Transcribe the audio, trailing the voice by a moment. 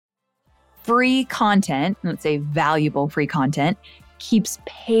free content, let's say valuable free content, keeps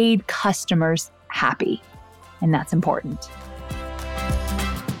paid customers happy. And that's important.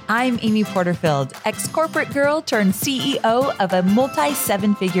 I'm Amy Porterfield, ex-corporate girl turned CEO of a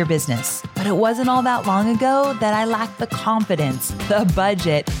multi-seven-figure business. But it wasn't all that long ago that I lacked the confidence, the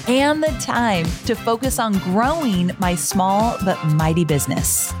budget, and the time to focus on growing my small but mighty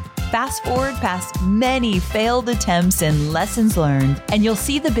business. Fast forward past many failed attempts and lessons learned, and you'll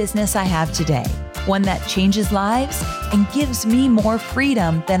see the business I have today. One that changes lives and gives me more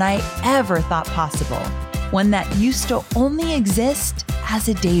freedom than I ever thought possible. One that used to only exist as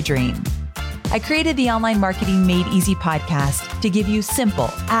a daydream. I created the Online Marketing Made Easy podcast to give you simple,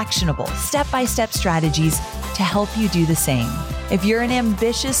 actionable, step-by-step strategies to help you do the same. If you're an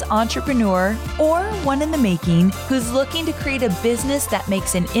ambitious entrepreneur or one in the making who's looking to create a business that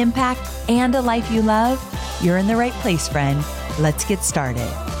makes an impact and a life you love, you're in the right place, friend. Let's get started.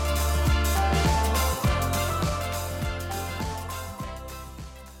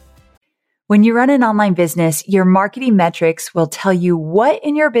 When you run an online business, your marketing metrics will tell you what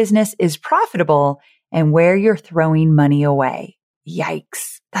in your business is profitable and where you're throwing money away.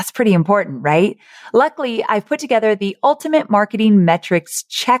 Yikes. That's pretty important, right? Luckily, I've put together the Ultimate Marketing Metrics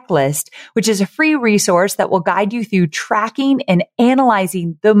Checklist, which is a free resource that will guide you through tracking and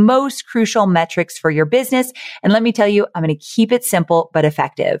analyzing the most crucial metrics for your business. And let me tell you, I'm going to keep it simple but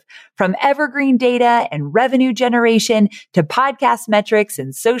effective. From evergreen data and revenue generation to podcast metrics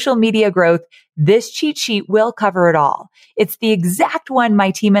and social media growth, this cheat sheet will cover it all. It's the exact one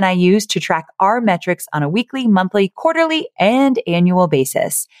my team and I use to track our metrics on a weekly, monthly, quarterly, and annual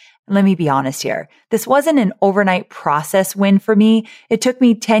basis. Let me be honest here. This wasn't an overnight process win for me. It took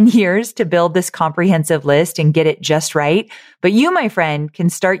me 10 years to build this comprehensive list and get it just right. But you, my friend, can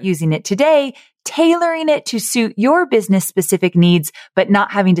start using it today, tailoring it to suit your business specific needs, but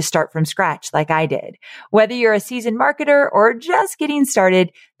not having to start from scratch like I did. Whether you're a seasoned marketer or just getting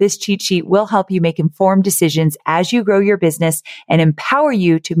started, this cheat sheet will help you make informed decisions as you grow your business and empower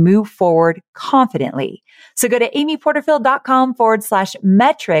you to move forward confidently. So go to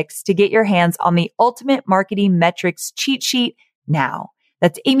amyporterfield.com/metrics to get your hands on the Ultimate Marketing Metrics cheat sheet now.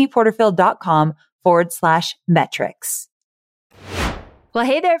 That's amyporterfield.com/metrics. Well,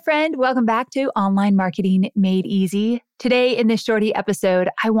 hey there, friend. Welcome back to Online Marketing Made Easy. Today in this shorty episode,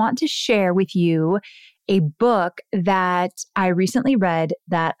 I want to share with you a book that I recently read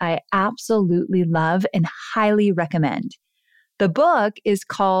that I absolutely love and highly recommend. The book is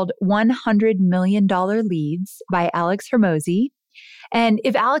called $100 Million Leads by Alex Hormozi. And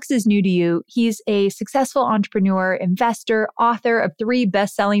if Alex is new to you, he's a successful entrepreneur, investor, author of 3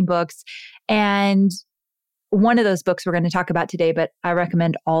 best-selling books. And one of those books we're going to talk about today, but I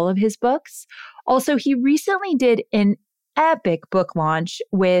recommend all of his books. Also, he recently did an epic book launch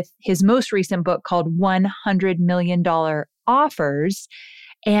with his most recent book called $100 Million Offers.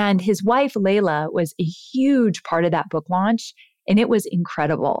 And his wife, Layla, was a huge part of that book launch, and it was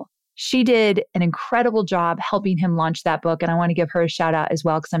incredible. She did an incredible job helping him launch that book, and I want to give her a shout out as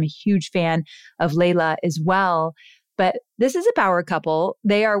well because I'm a huge fan of Layla as well. But this is a power couple.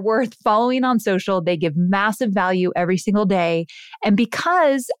 They are worth following on social. They give massive value every single day. And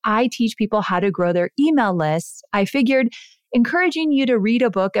because I teach people how to grow their email lists, I figured encouraging you to read a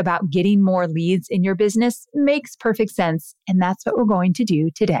book about getting more leads in your business makes perfect sense. And that's what we're going to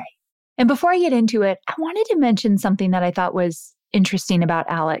do today. And before I get into it, I wanted to mention something that I thought was interesting about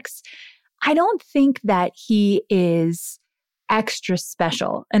Alex. I don't think that he is extra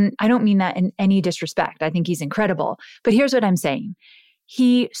special. And I don't mean that in any disrespect. I think he's incredible. But here's what I'm saying.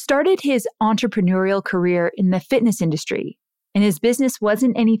 He started his entrepreneurial career in the fitness industry, and his business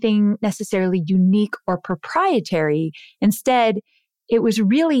wasn't anything necessarily unique or proprietary. Instead, it was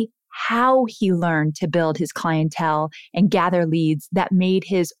really how he learned to build his clientele and gather leads that made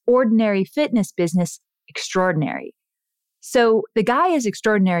his ordinary fitness business extraordinary. So the guy is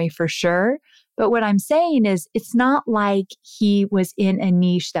extraordinary for sure. But what I'm saying is it's not like he was in a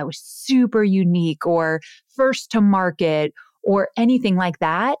niche that was super unique or first to market or anything like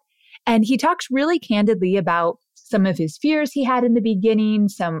that. And he talks really candidly about some of his fears he had in the beginning,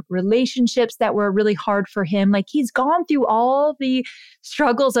 some relationships that were really hard for him. Like he's gone through all the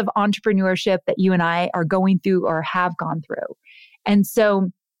struggles of entrepreneurship that you and I are going through or have gone through. And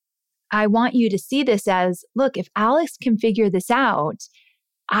so I want you to see this as, look, if Alex can figure this out,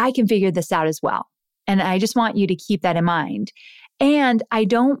 I can figure this out as well. And I just want you to keep that in mind. And I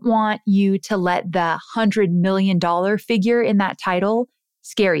don't want you to let the $100 million figure in that title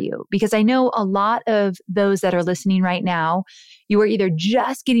scare you? Because I know a lot of those that are listening right now, you are either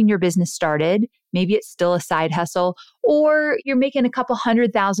just getting your business started, maybe it's still a side hustle, or you're making a couple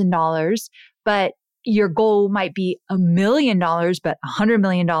 $100,000, but your goal might be $1 million, but $100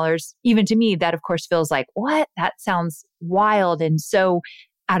 million. Even to me, that of course feels like, what? That sounds wild and so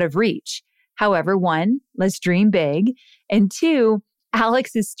out of reach. However, one, let's dream big. And two,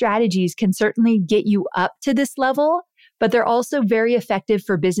 Alex's strategies can certainly get you up to this level, but they're also very effective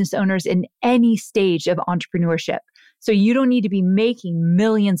for business owners in any stage of entrepreneurship. So you don't need to be making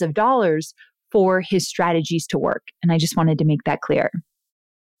millions of dollars for his strategies to work. And I just wanted to make that clear.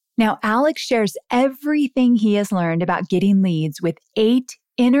 Now, Alex shares everything he has learned about getting leads with 8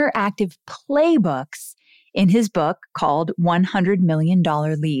 interactive playbooks in his book called $100 Million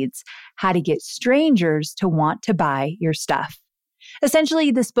Leads: How to Get Strangers to Want to Buy Your Stuff. Essentially,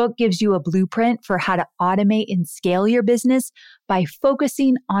 this book gives you a blueprint for how to automate and scale your business by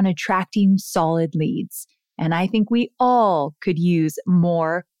focusing on attracting solid leads. And I think we all could use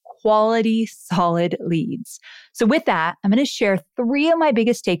more quality, solid leads. So with that, I'm going to share 3 of my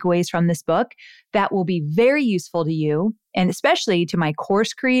biggest takeaways from this book that will be very useful to you, and especially to my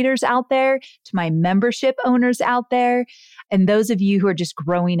course creators out there, to my membership owners out there, and those of you who are just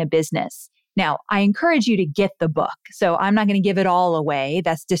growing a business. Now, I encourage you to get the book. So I'm not going to give it all away.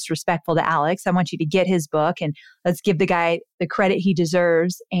 That's disrespectful to Alex. I want you to get his book, and let's give the guy the credit he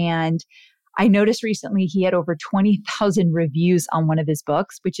deserves. And I noticed recently he had over 20,000 reviews on one of his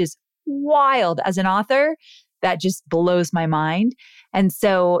books, which is wild as an author. That just blows my mind. And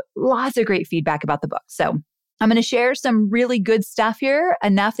so lots of great feedback about the book. So I'm going to share some really good stuff here,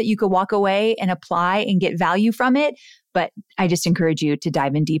 enough that you could walk away and apply and get value from it. But I just encourage you to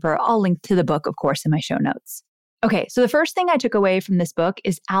dive in deeper. I'll link to the book, of course, in my show notes. Okay, so the first thing I took away from this book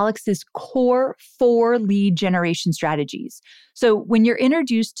is Alex's core 4 lead generation strategies. So when you're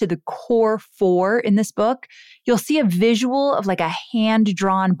introduced to the core 4 in this book, you'll see a visual of like a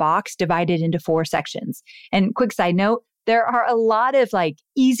hand-drawn box divided into 4 sections. And quick side note, there are a lot of like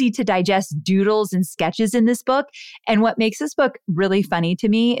easy to digest doodles and sketches in this book. And what makes this book really funny to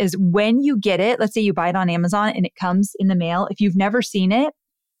me is when you get it, let's say you buy it on Amazon and it comes in the mail, if you've never seen it,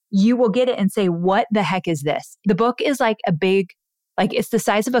 you will get it and say, what the heck is this? The book is like a big, like it's the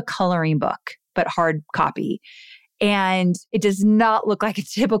size of a coloring book, but hard copy. And it does not look like a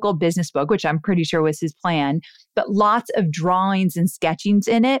typical business book, which I'm pretty sure was his plan, but lots of drawings and sketchings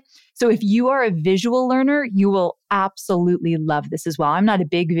in it. So if you are a visual learner, you will absolutely love this as well. I'm not a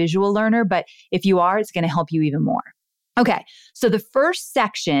big visual learner, but if you are, it's going to help you even more. Okay. So the first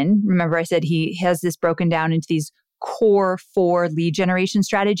section, remember I said he has this broken down into these core 4 lead generation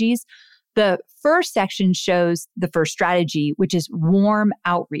strategies. The first section shows the first strategy, which is warm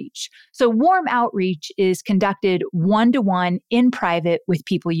outreach. So warm outreach is conducted one-to-one in private with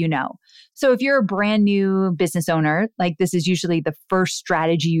people you know. So if you're a brand new business owner, like this is usually the first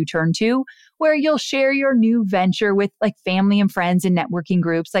strategy you turn to, where you'll share your new venture with like family and friends and networking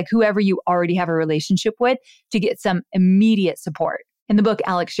groups, like whoever you already have a relationship with, to get some immediate support. In the book,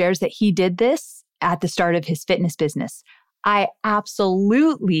 Alex shares that he did this at the start of his fitness business. I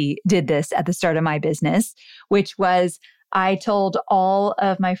absolutely did this at the start of my business, which was I told all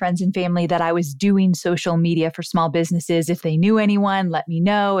of my friends and family that I was doing social media for small businesses. If they knew anyone, let me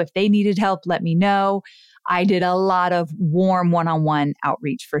know. If they needed help, let me know. I did a lot of warm one-on-one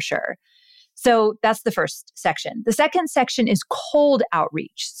outreach for sure. So that's the first section. The second section is cold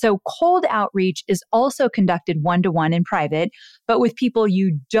outreach. So cold outreach is also conducted one-to-one in private, but with people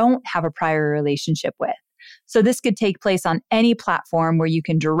you don't have a prior relationship with. So this could take place on any platform where you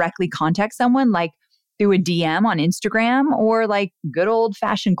can directly contact someone, like through a DM on Instagram or like good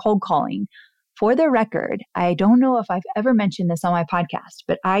old-fashioned cold calling. For the record, I don't know if I've ever mentioned this on my podcast,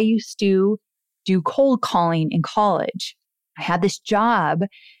 but I used to do cold calling in college. I had this job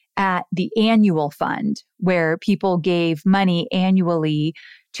at the annual fund where people gave money annually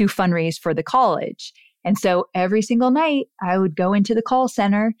to fundraise for the college. And so every single night I would go into the call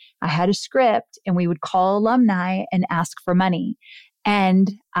center. I had a script and we would call alumni and ask for money. And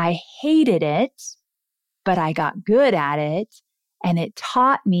I hated it, but I got good at it. And it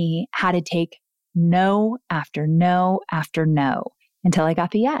taught me how to take no after no after no until I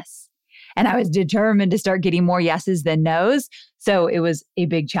got the yes. And I was determined to start getting more yeses than nos. So it was a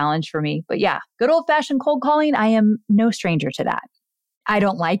big challenge for me. But yeah, good old-fashioned cold calling, I am no stranger to that. I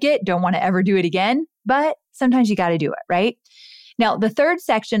don't like it, don't want to ever do it again, but sometimes you got to do it, right? Now, the third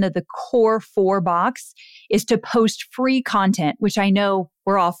section of the core 4 box is to post free content, which I know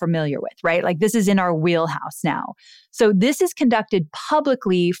we're all familiar with, right? Like this is in our wheelhouse now. So this is conducted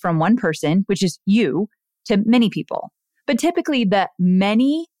publicly from one person, which is you, to many people. But typically the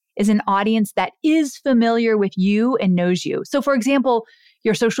many is an audience that is familiar with you and knows you. So for example,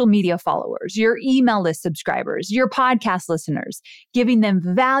 your social media followers, your email list subscribers, your podcast listeners, giving them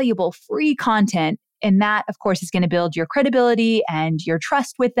valuable free content. And that, of course, is going to build your credibility and your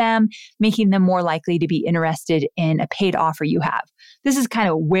trust with them, making them more likely to be interested in a paid offer you have. This is kind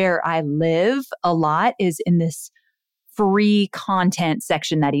of where I live a lot, is in this free content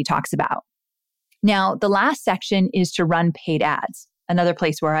section that he talks about. Now, the last section is to run paid ads, another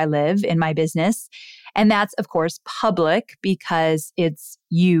place where I live in my business. And that's, of course, public because it's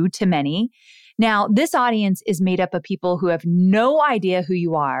you to many. Now, this audience is made up of people who have no idea who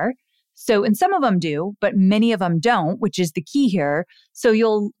you are. So, and some of them do, but many of them don't, which is the key here. So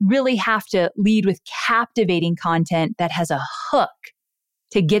you'll really have to lead with captivating content that has a hook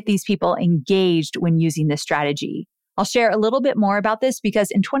to get these people engaged when using this strategy. I'll share a little bit more about this because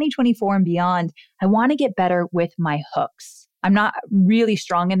in 2024 and beyond, I want to get better with my hooks. I'm not really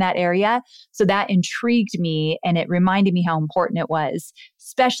strong in that area. So that intrigued me and it reminded me how important it was,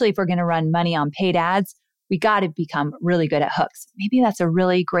 especially if we're going to run money on paid ads. We got to become really good at hooks. Maybe that's a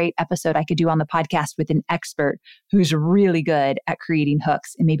really great episode I could do on the podcast with an expert who's really good at creating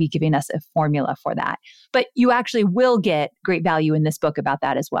hooks and maybe giving us a formula for that. But you actually will get great value in this book about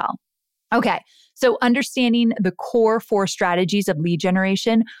that as well. Okay, so understanding the core 4 strategies of lead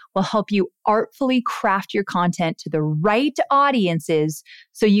generation will help you artfully craft your content to the right audiences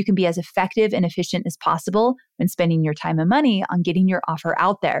so you can be as effective and efficient as possible when spending your time and money on getting your offer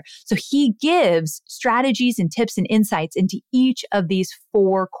out there. So he gives strategies and tips and insights into each of these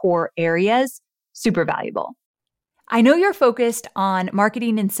 4 core areas. Super valuable. I know you're focused on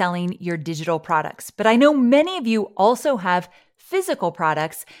marketing and selling your digital products, but I know many of you also have physical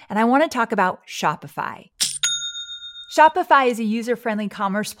products, and I want to talk about Shopify. Shopify is a user-friendly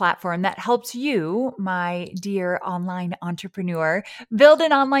commerce platform that helps you, my dear online entrepreneur, build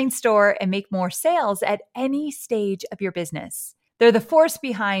an online store and make more sales at any stage of your business. They're the force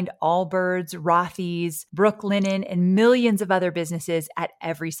behind Allbirds, Rothy's, Brooklinen, and millions of other businesses at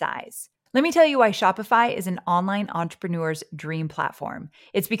every size. Let me tell you why Shopify is an online entrepreneur's dream platform.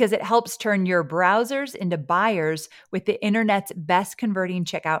 It's because it helps turn your browsers into buyers with the internet's best converting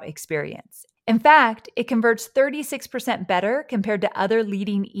checkout experience. In fact, it converts 36% better compared to other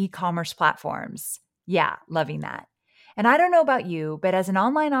leading e-commerce platforms. Yeah, loving that. And I don't know about you, but as an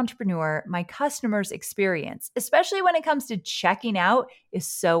online entrepreneur, my customers' experience, especially when it comes to checking out, is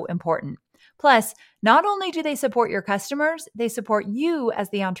so important. Plus, not only do they support your customers, they support you as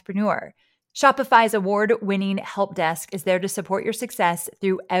the entrepreneur. Shopify's award-winning help desk is there to support your success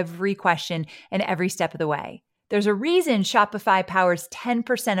through every question and every step of the way. There's a reason Shopify powers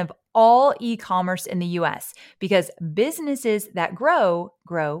 10% of all e-commerce in the US, because businesses that grow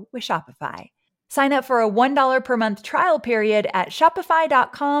with Shopify. Sign up for a $1 per month trial period at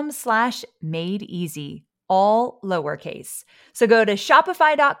shopify.com/madeeasy. All lowercase. So go to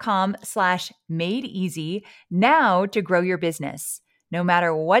shopify.com/madeeasy now to grow your business, no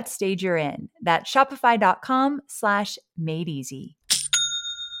matter what stage you're in. That's shopify.com/madeeasy.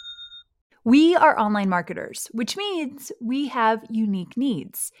 We are online marketers, which means we have unique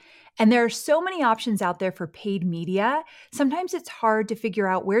needs. And there are so many options out there for paid media. Sometimes it's hard to figure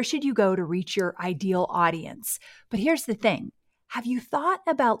out where should you go to reach your ideal audience. But here's the thing. Have you thought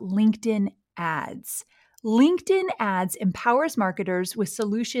about LinkedIn ads? LinkedIn ads empowers marketers with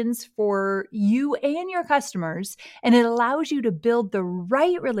solutions for you and your customers, and it allows you to build the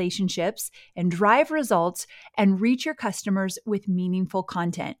right relationships and drive results and reach your customers with meaningful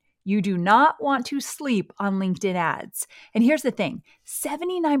content. You do not want to sleep on LinkedIn ads. And here's the thing,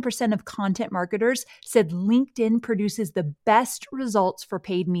 79% of content marketers said LinkedIn produces the best results for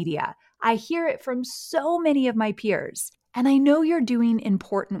paid media. I hear it from so many of my peers, and I know you're doing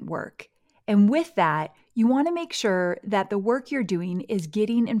important work. And with that, you want to make sure that the work you're doing is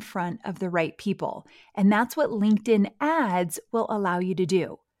getting in front of the right people. And that's what LinkedIn ads will allow you to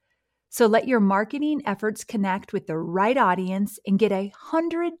do. So let your marketing efforts connect with the right audience and get a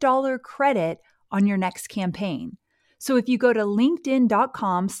 $100 credit on your next campaign. So if you go to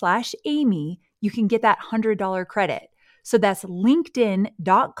linkedin.com/Amy, you can get that $100 credit. So that's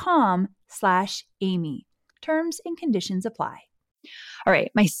linkedin.com/Amy. Terms and conditions apply. All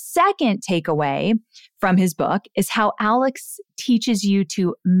right. My second takeaway from his book is how Alex teaches you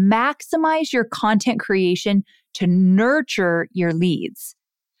to maximize your content creation to nurture your leads.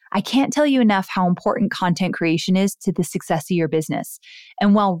 I can't tell you enough how important content creation is to the success of your business.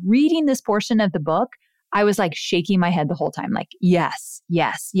 And while reading this portion of the book, I was like shaking my head the whole time, like, yes,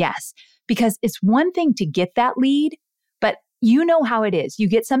 yes, yes. Because it's one thing to get that lead, but you know how it is. You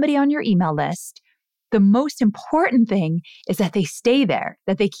get somebody on your email list, the most important thing is that they stay there,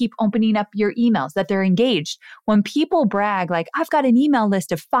 that they keep opening up your emails, that they're engaged. When people brag, like, I've got an email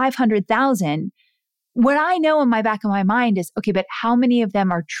list of 500,000, what I know in my back of my mind is, okay, but how many of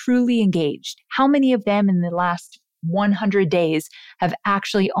them are truly engaged? How many of them in the last 100 days have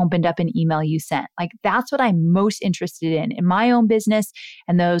actually opened up an email you sent? Like, that's what I'm most interested in my own business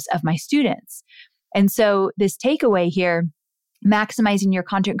and those of my students. And so this takeaway here, maximizing your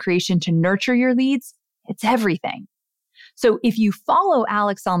content creation to nurture your leads, it's everything. So if you follow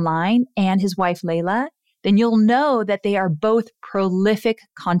Alex online and his wife, Layla, then you'll know that they are both prolific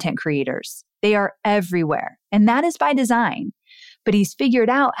content creators. They are everywhere. And that is by design. But he's figured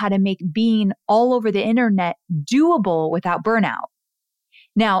out how to make being all over the internet doable without burnout.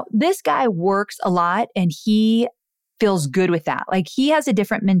 Now, this guy works a lot and he feels good with that. Like, he has a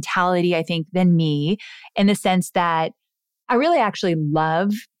different mentality, I think, than me, in the sense that I really actually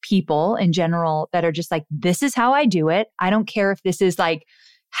love people in general that are just like, this is how I do it. I don't care if this is like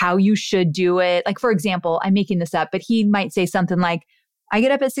how you should do it. Like, for example, I'm making this up, but he might say something like, I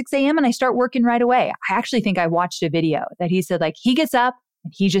get up at 6 a.m. and I start working right away. I actually think I watched a video that he said, like, he gets up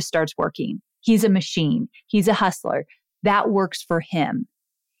and he just starts working. He's a machine. He's a hustler. That works for him.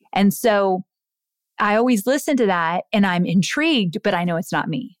 And so I always listen to that and I'm intrigued, but I know it's not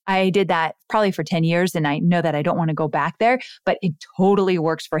me. I did that probably for 10 years and I know that I don't want to go back there, but it totally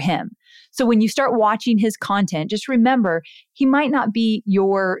works for him. So when you start watching his content, just remember, he might not be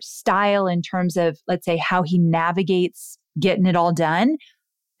your style in terms of, let's say, how he navigates getting it all done,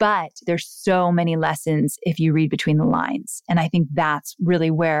 but there's so many lessons if you read between the lines. And I think that's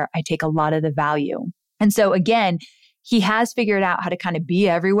really where I take a lot of the value. And so again, he has figured out how to kind of be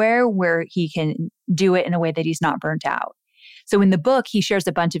everywhere where he can do it in a way that he's not burnt out. So in the book, he shares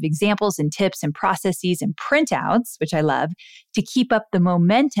a bunch of examples and tips and processes and printouts, which I love, to keep up the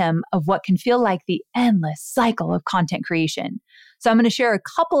momentum of what can feel like the endless cycle of content creation. So I'm going to share a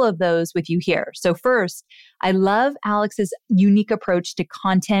couple of those with you here. So first, I love Alex's unique approach to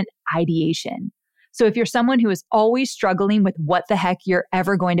content ideation. So if you're someone who is always struggling with what the heck you're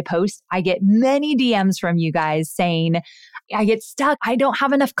ever going to post, I get many DMs from you guys saying, I get stuck. I don't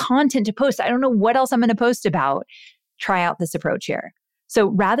have enough content to post. I don't know what else I'm going to post about. Try out this approach here. So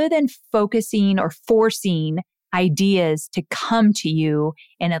rather than focusing or forcing ideas to come to you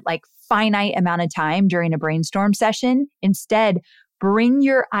in a finite amount of time during a brainstorm session, instead, bring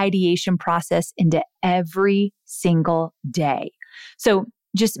your ideation process into every single day. So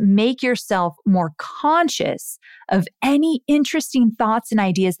just make yourself more conscious of any interesting thoughts and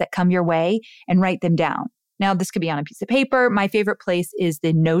ideas that come your way and write them down. Now, this could be on a piece of paper. My favorite place is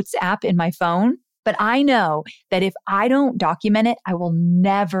the Notes app in my phone. But I know that if I don't document it, I will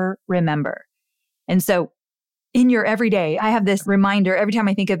never remember. And so in your everyday, I have this reminder. Every time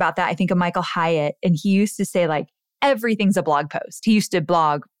I think about that, I think of Michael Hyatt. And he used to say, everything's a blog post. He used to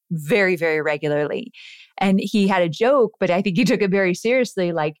blog very, very regularly. And he had a joke, but I think he took it very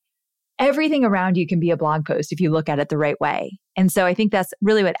seriously. Everything around you can be a blog post if you look at it the right way. And so I think that's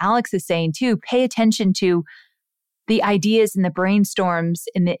really what Alex is saying too. Pay attention to the ideas and the brainstorms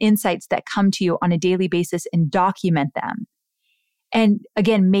and the insights that come to you on a daily basis and document them. And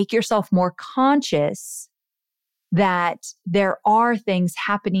again, make yourself more conscious that there are things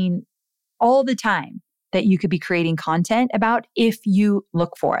happening all the time that you could be creating content about if you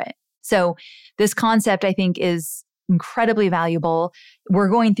look for it. So this concept, I think, is incredibly valuable. We're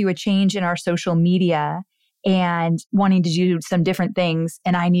going through a change in our social media and wanting to do some different things,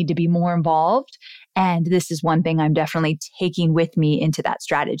 and I need to be more involved. And this is one thing I'm definitely taking with me into that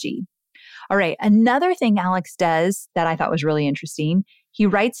strategy. All right. Another thing Alex does that I thought was really interesting, he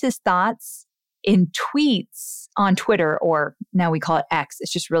writes his thoughts in tweets on Twitter, or now we call it X.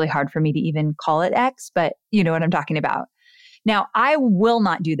 It's just really hard for me to even call it X, but you know what I'm talking about. Now, I will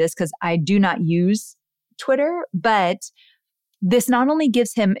not do this because I do not use Twitter, but this not only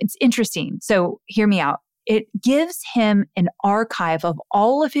gives him, it's interesting. So hear me out. It gives him an archive of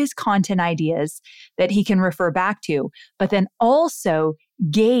all of his content ideas that he can refer back to, but then also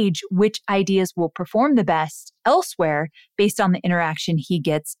gauge which ideas will perform the best elsewhere based on the interaction he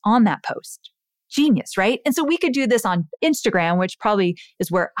gets on that post. Genius, right? And so we could do this on Instagram, which probably is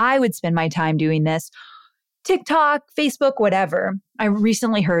where I would spend my time doing this. TikTok, Facebook, whatever. I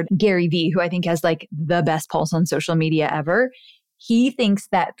recently heard Gary Vee, who I think has the best pulse on social media ever. He thinks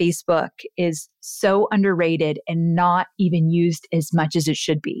that Facebook is so underrated and not even used as much as it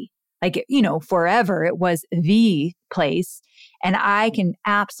should be. Forever it was the place. And I can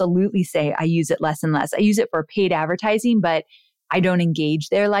absolutely say I use it less and less. I use it for paid advertising, but I don't engage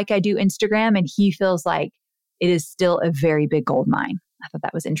there like I do Instagram. And he feels like it is still a very big gold mine. I thought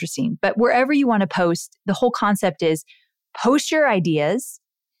that was interesting. But wherever you want to post, the whole concept is post your ideas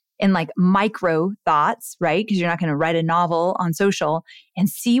in like micro thoughts, right? Because you're not going to write a novel on social, and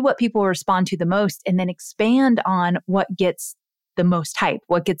see what people respond to the most, and then expand on what gets the most hype,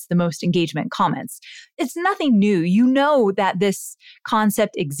 what gets the most engagement, comments. It's nothing new. You know that this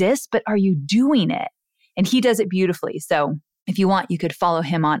concept exists, but are you doing it? And he does it beautifully. So if you want, you could follow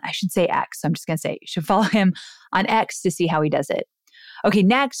him on, I should say X. I'm just going to say you should follow him on X to see how he does it. Okay,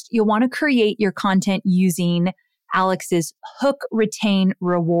 next, you'll want to create your content using Alex's hook, retain,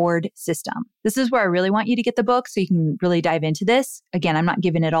 reward system. This is where I really want you to get the book so you can really dive into this. Again, I'm not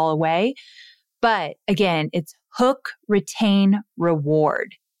giving it all away, but again, it's hook, retain,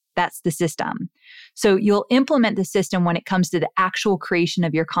 reward. That's the system. So you'll implement the system when it comes to the actual creation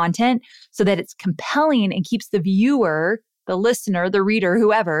of your content so that it's compelling and keeps the viewer, the listener, the reader,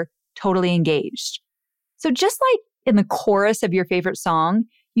 whoever, totally engaged. So just like in the chorus of your favorite song,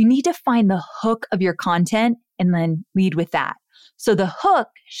 you need to find the hook of your content and then lead with that. So the hook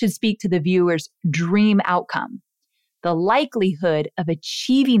should speak to the viewer's dream outcome, the likelihood of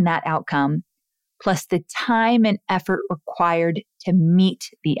achieving that outcome, plus the time and effort required to meet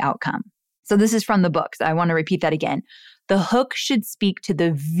the outcome. So this is from the book. So I want to repeat that again. The hook should speak to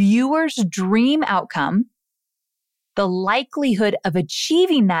the viewer's dream outcome, the likelihood of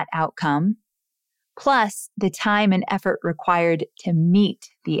achieving that outcome, plus the time and effort required to meet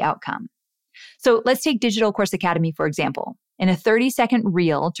the outcome. So let's take Digital Course Academy, for example. In a 30-second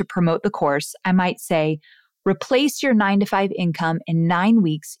reel to promote the course, I might say, replace your 9-to-5 income in 9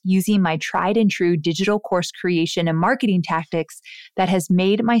 weeks using my tried and true digital course creation and marketing tactics that has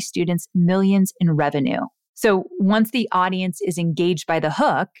made my students millions in revenue. So once the audience is engaged by the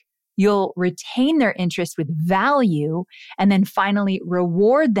hook, you'll retain their interest with value and then finally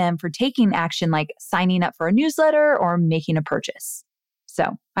reward them for taking action like signing up for a newsletter or making a purchase.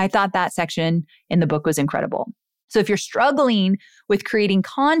 So I thought that section in the book was incredible. So if you're struggling with creating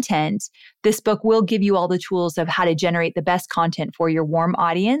content, this book will give you all the tools of how to generate the best content for your warm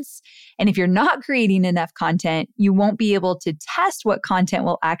audience. And if you're not creating enough content, you won't be able to test what content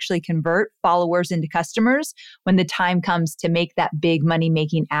will actually convert followers into customers when the time comes to make that big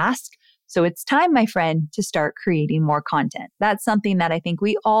money-making ask. So it's time, my friend, to start creating more content. That's something that I think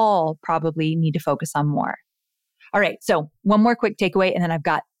we all probably need to focus on more. All right, so one more quick takeaway, and then I've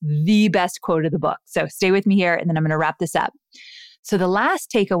got the best quote of the book. So stay with me here, and then I'm going to wrap this up. So the last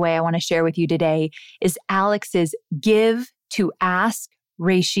takeaway I want to share with you today is Alex's give to ask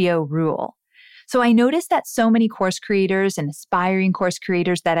ratio rule. So I noticed that so many course creators and aspiring course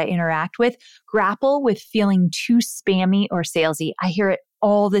creators that I interact with grapple with feeling too spammy or salesy. I hear it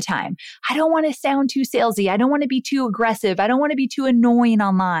all the time. I don't want to sound too salesy. I don't want to be too aggressive. I don't want to be too annoying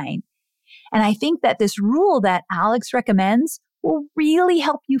online. And I think that this rule that Alex recommends will really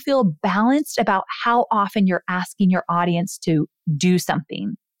help you feel balanced about how often you're asking your audience to do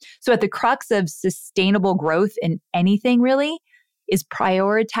something. So at the crux of sustainable growth in anything really is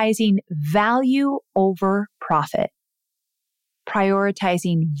prioritizing value over profit.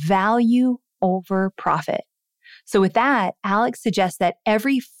 Prioritizing value over profit. So with that, Alex suggests that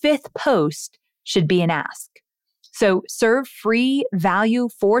every 5th post should be an ask. So serve free value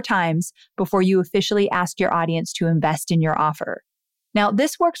 4 times before you officially ask your audience to invest in your offer. Now,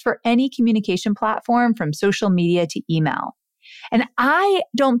 this works for any communication platform from social media to email. And I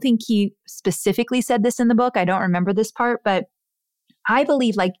don't think he specifically said this in the book. I don't remember this part, but I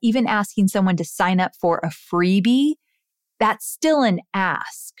believe like even asking someone to sign up for a freebie, that's still an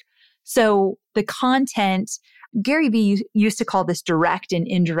ask. So the content, Gary Vee used to call this direct and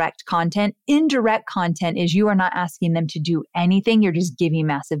indirect content. Indirect content is you are not asking them to do anything. You're just giving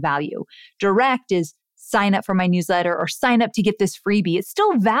massive value. Direct is sign up for my newsletter or sign up to get this freebie. It's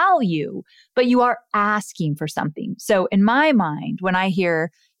still value, but you are asking for something. So in my mind, when I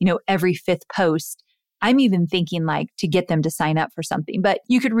hear, every 5th post, I'm even thinking like to get them to sign up for something, but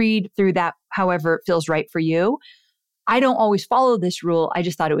you could read through that however it feels right for you. I don't always follow this rule. I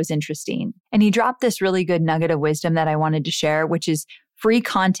just thought it was interesting. And he dropped this really good nugget of wisdom that I wanted to share, which is free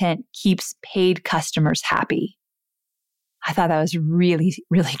content keeps paid customers happy. I thought that was really,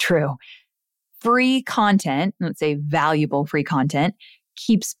 really true. Free content, let's say valuable free content,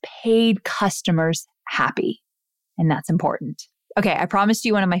 keeps paid customers happy. And that's important. Okay, I promised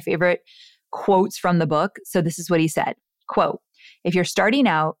you one of my favorite quotes from the book. So this is what he said, quote, "If you're starting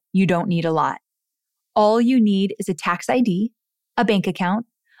out, you don't need a lot. All you need is a tax ID, a bank account,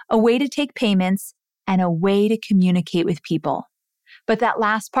 a way to take payments, and a way to communicate with people. But that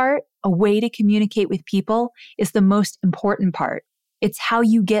last part, a way to communicate with people, is the most important part. It's how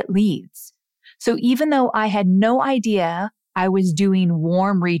you get leads. So even though I had no idea I was doing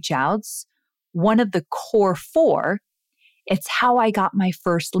warm reach outs, one of the core 4, it's how I got my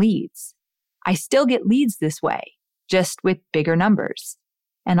first leads. I still get leads this way, just with bigger numbers.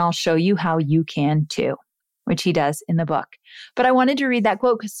 And I'll show you how you can too, which he does in the book. But I wanted to read that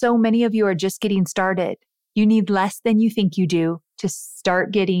quote because so many of you are just getting started. You need less than you think you do to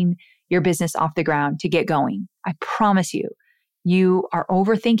start getting your business off the ground, to get going. I promise you, you are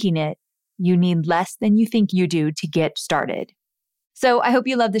overthinking it. You need less than you think you do to get started. So I hope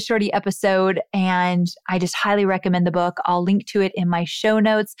you love the shorty episode, and I just highly recommend the book. I'll link to it in my show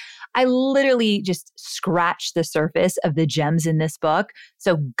notes. I literally just scratched the surface of the gems in this book.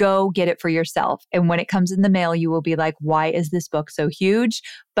 So go get it for yourself. And when it comes in the mail, you will be like, why is this book so huge?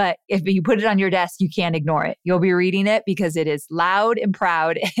 But if you put it on your desk, you can't ignore it. You'll be reading it because it is loud and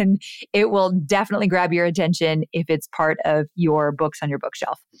proud, and it will definitely grab your attention if it's part of your books on your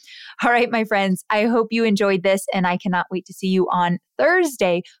bookshelf. All right, my friends, I hope you enjoyed this, and I cannot wait to see you on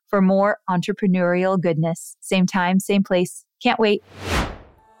Thursday for more entrepreneurial goodness. Same time, same place. Can't wait.